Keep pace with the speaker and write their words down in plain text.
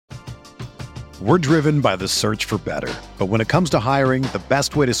We're driven by the search for better. But when it comes to hiring, the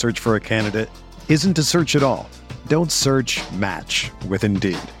best way to search for a candidate isn't to search at all. Don't search, match with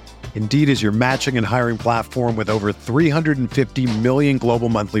Indeed. Indeed is your matching and hiring platform with over 350 million global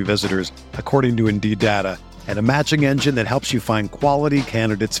monthly visitors, according to Indeed data, and a matching engine that helps you find quality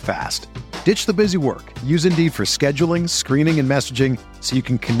candidates fast. Ditch the busy work. Use Indeed for scheduling, screening, and messaging so you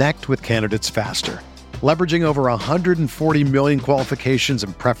can connect with candidates faster. Leveraging over 140 million qualifications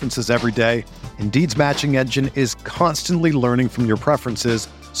and preferences every day, Indeed's matching engine is constantly learning from your preferences,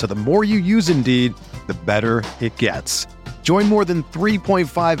 so the more you use Indeed, the better it gets. Join more than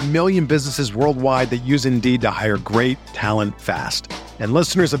 3.5 million businesses worldwide that use Indeed to hire great talent fast. And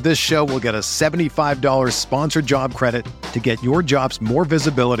listeners of this show will get a $75 sponsored job credit to get your jobs more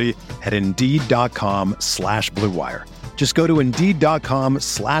visibility at Indeed.com/Blue Wire. Just go to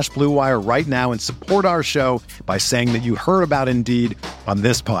Indeed.com/Blue Wire right now and support our show by saying that you heard about Indeed on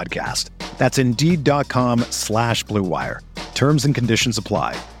this podcast. That's Indeed.com/Blue Wire. Terms and conditions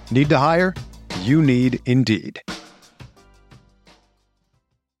apply. Need to hire? You need Indeed.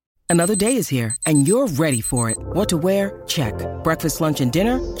 Another day is here, and you're ready for it. What to wear? Check. Breakfast, lunch, and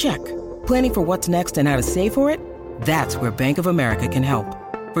dinner? Check. Planning for what's next and how to save for it? That's where Bank of America can help.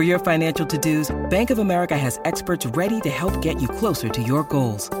 For your financial to-dos, Bank of America has experts ready to help get you closer to your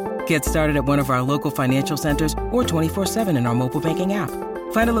goals. Get started at one of our local financial centers or 24/7 in our mobile banking app.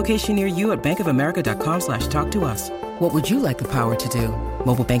 Find a location near you at bankofamerica.com/talktous. What would you like the power to do?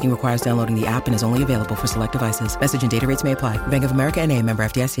 Mobile banking requires downloading the app and is only available for select devices. Message and data rates may apply. Bank of America N.A., member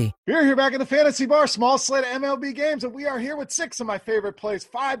FDIC. We're here back in the Fantasy Bar, small slate of MLB games, and we are here with 6 of my favorite plays,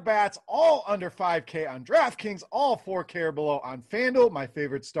 5 bats, all under 5K on DraftKings, all 4K or below on FanDuel, my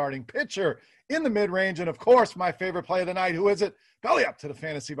favorite starting pitcher in the mid-range, and of course, my favorite play of the night. Who is it? Belly up to the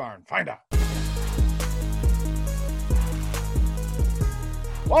Fantasy Bar and find out.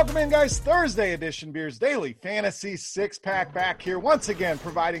 Welcome in, guys. Thursday edition Beers Daily Fantasy 6-pack back here once again,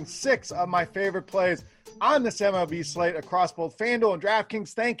 providing 6 of my favorite plays on this MLB slate across both FanDuel and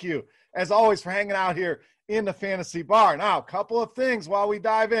DraftKings. Thank you, as always, for hanging out here in the Fantasy Bar. Now, a couple of things while we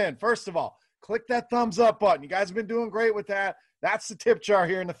dive in. First of all, click that thumbs up button. You guys have been doing great with that. That's the tip jar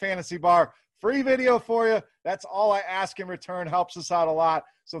here in the Fantasy Bar. Free video for you. That's all I ask in return. Helps us out a lot.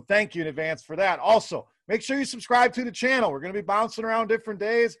 So thank you in advance for that. Also, make sure you subscribe to the channel. We're going to be bouncing around different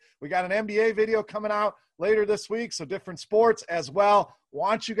days. We got an NBA video coming out later this week, so different sports as well.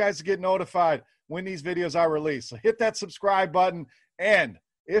 Want you guys to get notified when these videos are released. So hit that subscribe button. And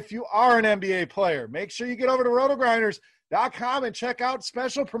if you are an NBA player, make sure you get over to rotogrinders.com and check out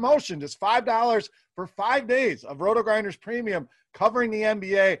special promotion. Just $5 for 5 days of RotoGrinders Premium covering the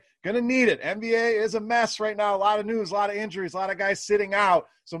NBA. Going to need it. NBA is a mess right now. A lot of news, a lot of injuries, a lot of guys sitting out.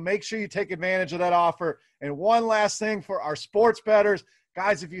 So make sure you take advantage of that offer. And one last thing for our sports bettors.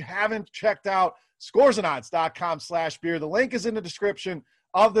 Guys, if you haven't checked out scoresandodds.com/beer, the link is in the description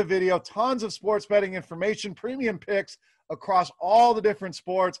of the video. Tons of sports betting information, premium picks across all the different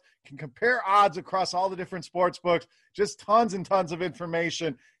sports. Can compare odds across all the different sports books. Just tons and tons of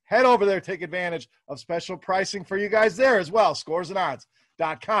information. Head over there, take advantage of special pricing for you guys there as well.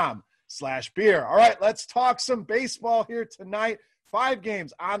 scoresandodds.com/beer. All right, let's talk some baseball here tonight. 5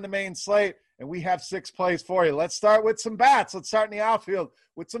 games on the main slate, and we have 6 plays for you. Let's start with some bats. Let's start in the outfield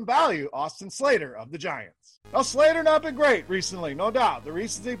with some value. Austin Slater of the Giants. Now, Slater not been great recently, no doubt. The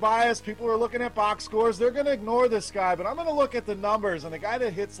recency bias, people are looking at box scores. They're going to ignore this guy, but I'm going to look at the numbers, and the guy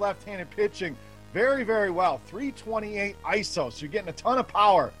that hits left-handed pitching very, very well. 328 ISO, so you're getting a ton of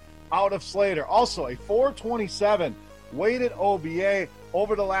power out of Slater. Also, a 427 weighted OBA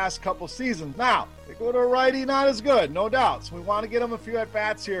over the last couple seasons. Now, they go to a righty, not as good, no doubt. So we want to get him a few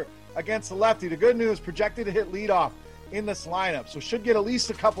at-bats here against the lefty. The good news, projected to hit leadoff in this lineup. So should get at least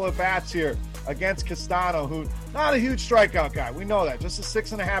a couple of bats here against Castano, who not a huge strikeout guy. We know that. Just a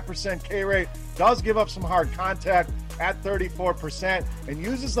 6.5% K rate. Does give up some hard contact at 34% and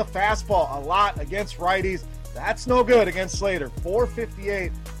uses the fastball a lot against righties. That's no good against Slater.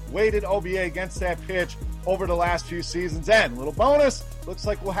 458 weighted OBA against that pitch over the last few seasons. And little bonus, looks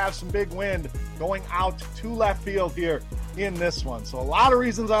like we'll have some big wind going out to left field here in this one. So a lot of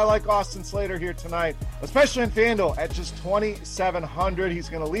reasons I like Austin Slater here tonight, especially in FanDuel at just $2,700. He's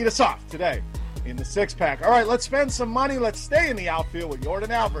going to lead us off today in the 6-pack. All right, let's spend some money. Let's stay in the outfield with Yordan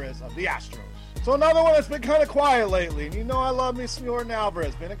Alvarez of the Astros. So another one that's been kind of quiet lately, and you know I love me some Yordan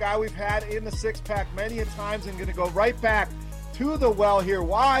Alvarez. Been a guy we've had in the 6-pack many a times and going to go right back to the well here.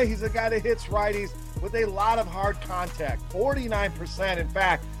 Why? He's a guy that hits righties with a lot of hard contact. 49%, in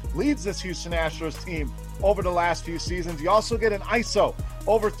fact, leads this Houston Astros team over the last few seasons. You also get an ISO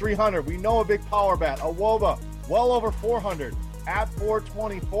over 300. We know a big power bat. A WOBA well over 400 at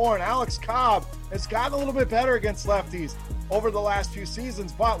 424. And Alex Cobb has gotten a little bit better against lefties over the last few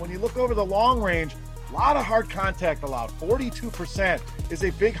seasons. But when you look over the long range, a lot of hard contact allowed. 42% is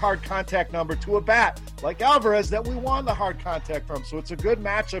a big hard contact number to a bat like Alvarez that we want the hard contact from. So it's a good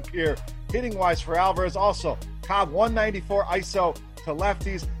matchup here hitting-wise for Alvarez. Also, Cobb 194 ISO to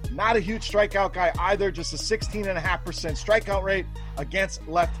lefties. Not a huge strikeout guy either, just a 16.5% strikeout rate against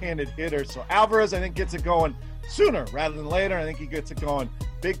left-handed hitters. So Alvarez, I think, gets it going sooner rather than later. I think he gets it going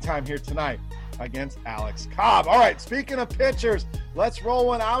big time here tonight against Alex Cobb. All right, speaking of pitchers, let's roll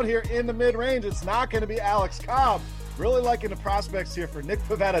one out here in the mid-range. It's not going to be Alex Cobb. Really liking the prospects here for Nick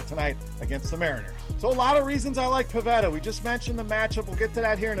Pivetta tonight against the Mariners. So a lot of reasons I like Pivetta. We just mentioned the matchup. We'll get to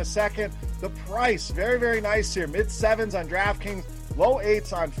that here in a second. The price, very, very nice here. Mid-7s on DraftKings, low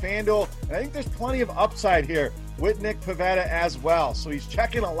 8s on FanDuel. And I think there's plenty of upside here with Nick Pivetta as well. So he's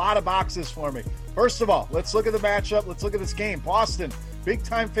checking a lot of boxes for me. First of all, let's look at the matchup. Let's look at this game. Boston,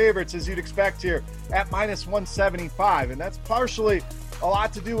 big-time favorites, as you'd expect here, at minus 175. And that's partially a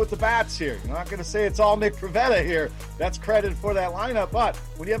lot to do with the bats here. You're not going to say it's all Nick Pivetta here. That's credit for that lineup. But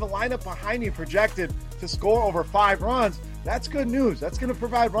when you have a lineup behind you projected to score over 5 runs, that's good news. That's going to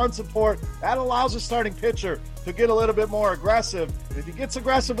provide run support. That allows a starting pitcher to get a little bit more aggressive. And if he gets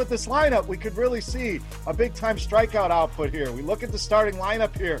aggressive with this lineup, we could really see a big-time strikeout output here. We look at the starting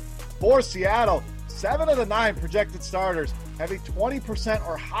lineup here for Seattle. 7 of the 9 projected starters have a 20%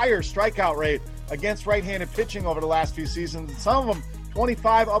 or higher strikeout rate against right-handed pitching over the last few seasons. And some of them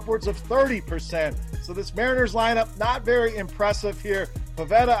 25, upwards of 30%. So this Mariners lineup, not very impressive here.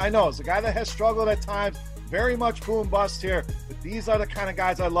 Pivetta, I know, is a guy that has struggled at times. Very much boom bust here. But these are the kind of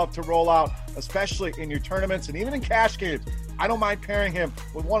guys I love to roll out, especially in your tournaments and even in cash games. I don't mind pairing him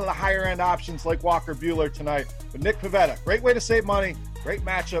with one of the higher end options like Walker Buehler tonight. But Nick Pivetta, great way to save money, great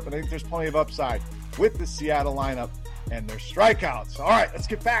matchup, and I think there's plenty of upside with the Seattle lineup and their strikeouts. All right, let's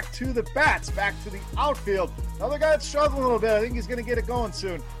get back to the bats, back to the outfield. Another guy that's struggling a little bit. I think he's going to get it going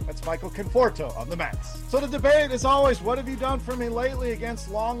soon. That's Michael Conforto of the Mets. So the debate is always, what have you done for me lately against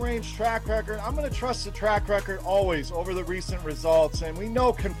long-range track record? I'm going to trust the track record always over the recent results. And we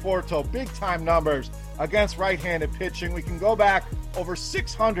know Conforto, big-time numbers against right-handed pitching. We can go back over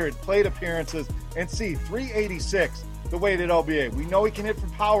 600 plate appearances and see 386 the weighted OBA. We know he can hit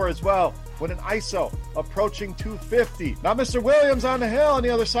from power as well with an ISO approaching 250. Now, Mr. Williams on the hill on the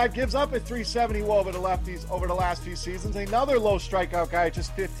other side gives up at 370 over the lefties over the last few seasons. Another low strikeout guy at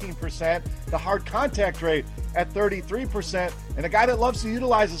just 15%. The hard contact rate at 33%. And a guy that loves to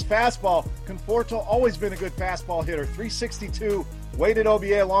utilize his fastball. Conforto, always been a good fastball hitter. 362 weighted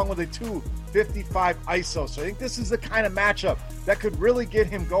OBA along with a 255 ISO. So I think this is the kind of matchup that could really get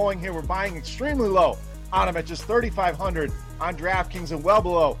him going here. We're buying extremely low on him at just $3,500 on DraftKings and well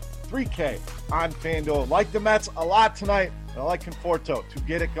below $3K on FanDuel. Like the Mets a lot tonight, and I like Conforto to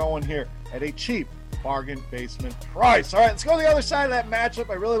get it going here at a cheap bargain basement price. All right, let's go to the other side of that matchup.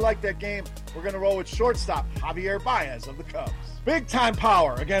 I really like that game. We're going to roll with shortstop Javier Baez of the Cubs. Big time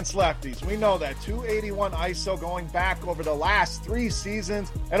power against lefties. We know that. 281 ISO going back over the last 3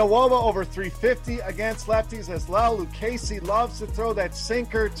 seasons. And a WOBA over 350 against lefties as well. Lucchesi loves to throw that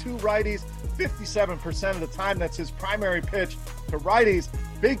sinker to righties. 57% of the time, that's his primary pitch to righties.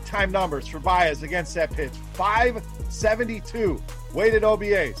 Big time numbers for Baez against that pitch. 572 weighted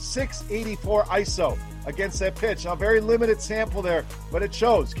OBA, 684 ISO against that pitch. Now, very limited sample there, but it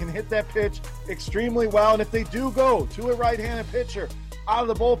shows. Can hit that pitch extremely well. And if they do go to a right-handed pitcher out of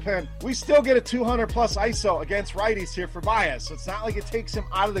the bullpen, we still get a 200-plus ISO against righties here for Baez. So it's not like it takes him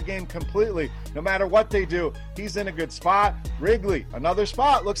out of the game completely. No matter what they do, he's in a good spot. Wrigley, another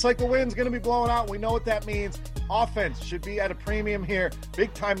spot. Looks like the wind's going to be blowing out. We know what that means. Offense should be at a premium here.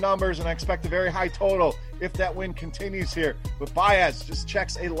 Big-time numbers, and I expect a very high total if that win continues here. But Baez just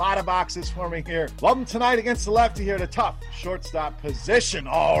checks a lot of boxes for me here. Love him tonight against the lefty here, the tough shortstop position.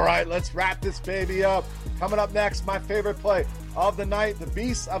 All right, let's wrap this baby up. Coming up next, my favorite play of the night, the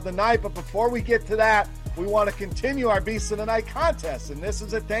Beast of the Night. But before we get to that, we want to continue our Beast of the Night contest. And this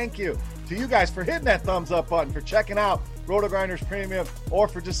is a thank you to you guys for hitting that thumbs up button, for checking out RotoGrinders Premium, or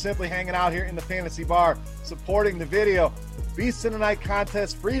for just simply hanging out here in the Fantasy Bar, supporting the video. Beast of the Night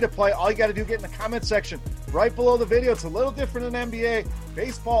contest, free to play. All you got to do, get in the comment section right below the video. It's a little different than NBA.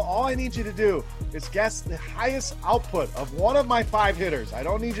 Baseball, all I need you to do is guess the highest output of one of my 5 hitters. I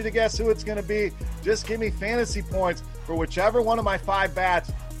don't need you to guess who it's going to be. Just give me fantasy points for whichever one of my 5 bats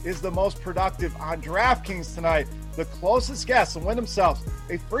is the most productive on DraftKings tonight. The closest guess will win themselves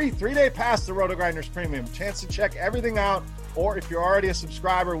a free 3-day pass to RotoGrinders Premium. Chance to check everything out, or if you're already a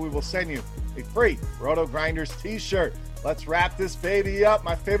subscriber, we will send you a free RotoGrinders t-shirt. Let's wrap this baby up.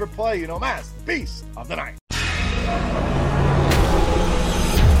 My favorite play, you know, Mass, Beast of the Night.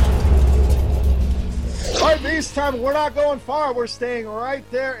 Feast time, we're not going far. We're staying right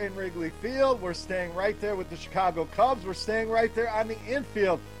there in Wrigley Field. We're staying right there with the Chicago Cubs. We're staying right there on the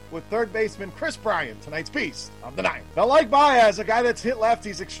infield with third baseman Kris Bryant, tonight's beast of the night. Now, like Baez, a guy that's hit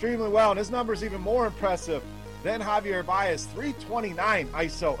lefties extremely well, and his number's even more impressive than Javier Baez. 329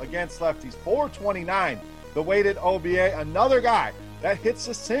 ISO against lefties, 429 the weighted OBA. Another guy that hits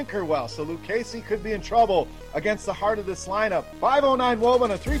the sinker well, so Lucchesi could be in trouble against the heart of this lineup. 509 WOBA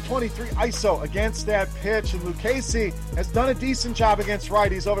and a 323 ISO against that pitch, and Lucchesi has done a decent job against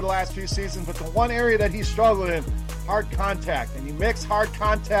righties over the last few seasons, but the one area that he's struggled in, hard contact. And you mix hard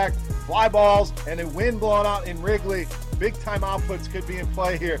contact, fly balls, and a wind blowing out in Wrigley, big-time outputs could be in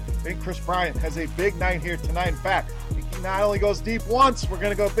play here. I think Kris Bryant has a big night here tonight. In fact, I think he not only goes deep once, we're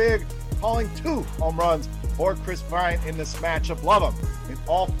going to go big, calling 2 home runs for Kris Bryant in this matchup. Love him in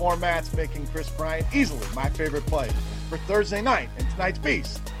all formats, making Kris Bryant easily my favorite play for Thursday night and tonight's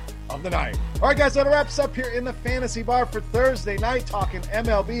beast of the night. All right, guys, that wraps up here in the Fantasy Bar for Thursday night, talking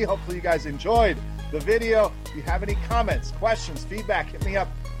MLB. Hopefully you guys enjoyed the video. If you have any comments, questions, feedback, hit me up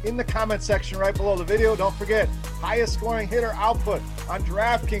in the comment section right below the video. Don't forget, highest scoring hitter output on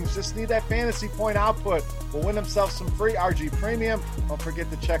DraftKings. Just need that fantasy point output. Will win themselves some free RG Premium. Don't forget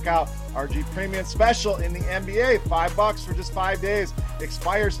to check out RG Premium special in the NBA. $5 for just 5 days.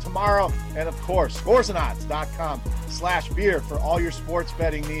 Expires tomorrow. And of course, scoresandodds.com/beer for all your sports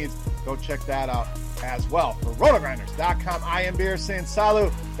betting needs. Go check that out as well. For rotogrinders.com, I am Beer saying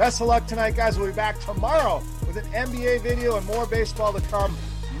salut. Best of luck tonight, guys. We'll be back tomorrow with an NBA video and more baseball to come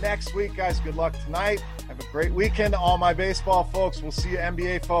next week, guys. Good luck tonight. Have a great weekend, all my baseball folks. We'll see you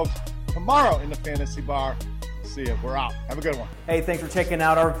NBA folks tomorrow in the Fantasy Bar. See you. We're out. Have a good one. Hey, thanks for checking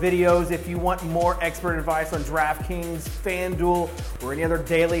out our videos. If you want more expert advice on DraftKings, FanDuel, or any other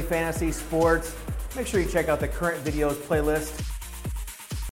daily fantasy sports, make sure you check out the current videos playlist